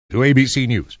To ABC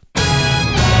News.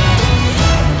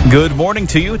 Good morning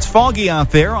to you. It's foggy out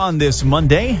there on this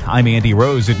Monday. I'm Andy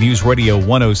Rose at News Radio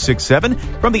 1067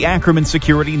 from the Ackerman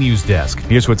Security News Desk.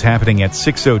 Here's what's happening at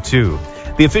 6:02.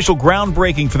 The official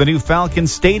groundbreaking for the new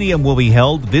Falcons Stadium will be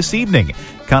held this evening.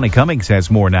 Connie Cummings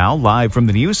has more now, live from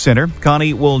the News Center.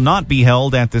 Connie, will not be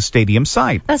held at the stadium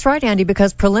site. That's right, Andy,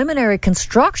 because preliminary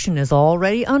construction is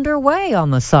already underway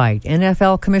on the site.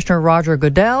 NFL Commissioner Roger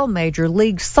Goodell, Major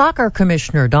League Soccer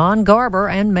Commissioner Don Garber,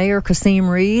 and Mayor Kasim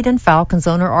Reed and Falcons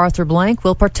owner Arthur Blank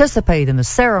will participate in the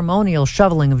ceremonial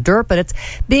shoveling of dirt, but it's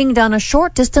being done a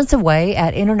short distance away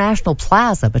at International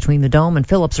Plaza between the Dome and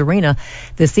Phillips Arena.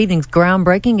 This evening's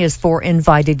groundbreaking is for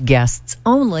invited guests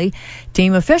only.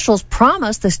 Team officials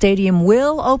promise the stadium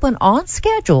will open on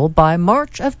schedule by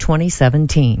March of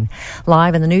 2017.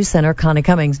 Live in the News Center, Connie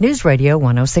Cummings, News Radio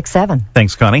 1067.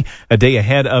 Thanks, Connie. A day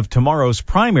ahead of tomorrow's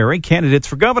primary, candidates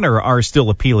for governor are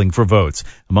still appealing for votes.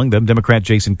 Among them, Democrat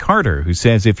Jason Carter, who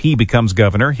says if he becomes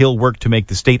governor, he'll work to make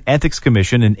the State Ethics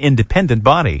Commission an independent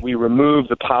body. We remove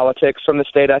the politics from the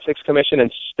State Ethics Commission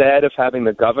instead of having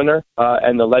the governor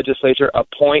and the legislature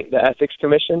appoint the Ethics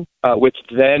Commission, which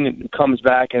then comes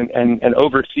back and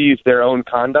oversees their own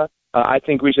conduct. I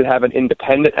think we should have an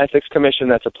independent ethics commission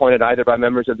that's appointed either by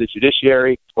members of the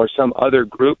judiciary or some other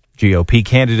group. GOP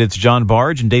candidates John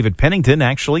Barge and David Pennington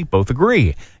actually both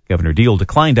agree. Governor Deal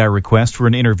declined our request for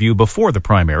an interview before the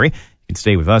primary. You can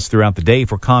stay with us throughout the day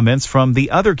for comments from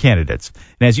the other candidates.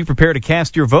 And as you prepare to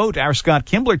cast your vote, our Scott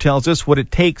Kimbler tells us what it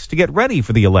takes to get ready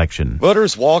for the election.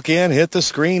 Voters walk in, hit the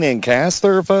screen, and cast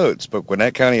their votes. But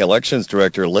Gwinnett County Elections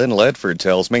Director Lynn Ledford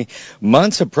tells me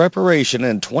months of preparation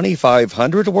and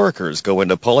 2,500 workers go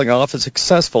into pulling off a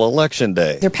successful election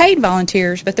day. They're paid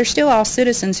volunteers, but they're still all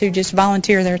citizens who just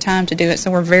volunteer their time to do it,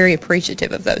 so we're very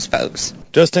appreciative of those folks.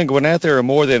 Just in Gwinnett, there are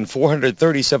more than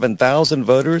 437,000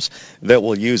 voters that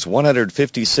will use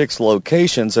 156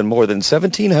 locations and more than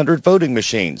 1,700 voting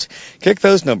machines. Kick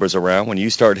those numbers around when you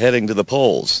start heading to the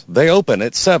polls. They open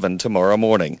at 7 tomorrow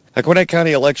morning. At Gwinnett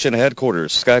County Election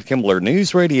Headquarters, Scott Kimbler,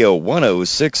 News Radio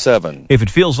 1067. If it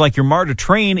feels like your MARTA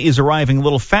train is arriving a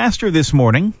little faster this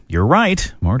morning, you're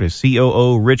right. MARTA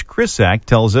COO Rich Krisak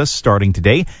tells us starting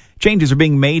today, changes are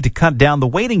being made to cut down the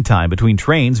waiting time between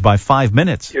trains by 5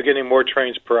 minutes. You're getting more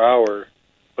trains per hour,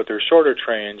 but they're shorter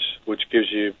trains, which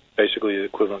gives you basically the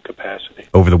equivalent capacity.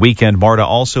 Over the weekend, MARTA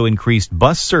also increased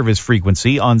bus service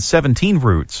frequency on 17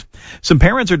 routes. Some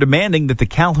parents are demanding that the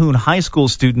Calhoun High School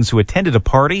students who attended a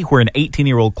party where an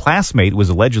 18-year-old classmate was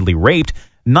allegedly raped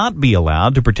not be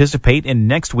allowed to participate in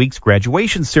next week's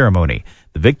graduation ceremony.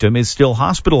 The victim is still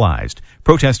hospitalized.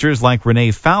 Protesters like Renee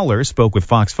Fowler spoke with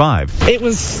Fox 5. It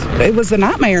was a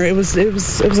nightmare. It was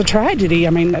a tragedy.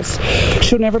 I mean, it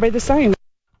should never be the same.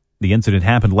 The incident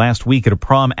happened last week at a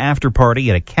prom after party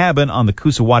at a cabin on the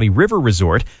Coosawattee River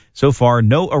Resort. So far,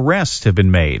 no arrests have been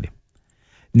made.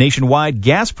 Nationwide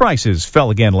gas prices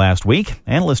fell again last week.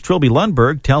 Analyst Trilby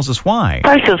Lundberg tells us why.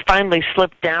 Prices finally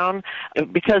slipped down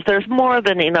because there's more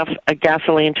than enough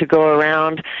gasoline to go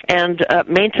around, and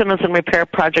maintenance and repair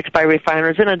projects by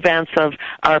refiners in advance of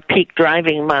our peak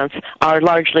driving months are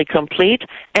largely complete,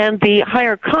 and the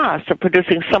higher costs of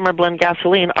producing summer blend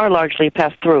gasoline are largely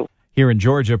passed through. Here in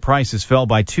Georgia, prices fell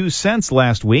by 2 cents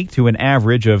last week to an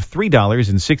average of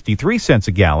 $3.63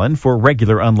 a gallon for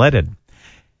regular unleaded.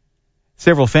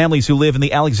 Several families who live in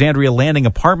the Alexandria Landing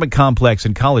apartment complex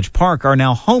in College Park are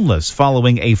now homeless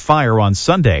following a fire on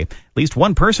Sunday. At least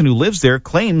one person who lives there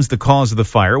claims the cause of the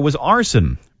fire was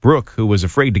arson. Brooke, who was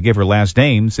afraid to give her last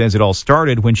name, says it all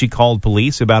started when she called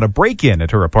police about a break-in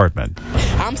at her apartment.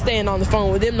 I'm staying on the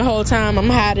phone with them the whole time. I'm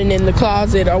hiding in the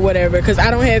closet or whatever because I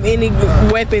don't have any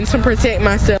weapons to protect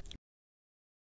myself.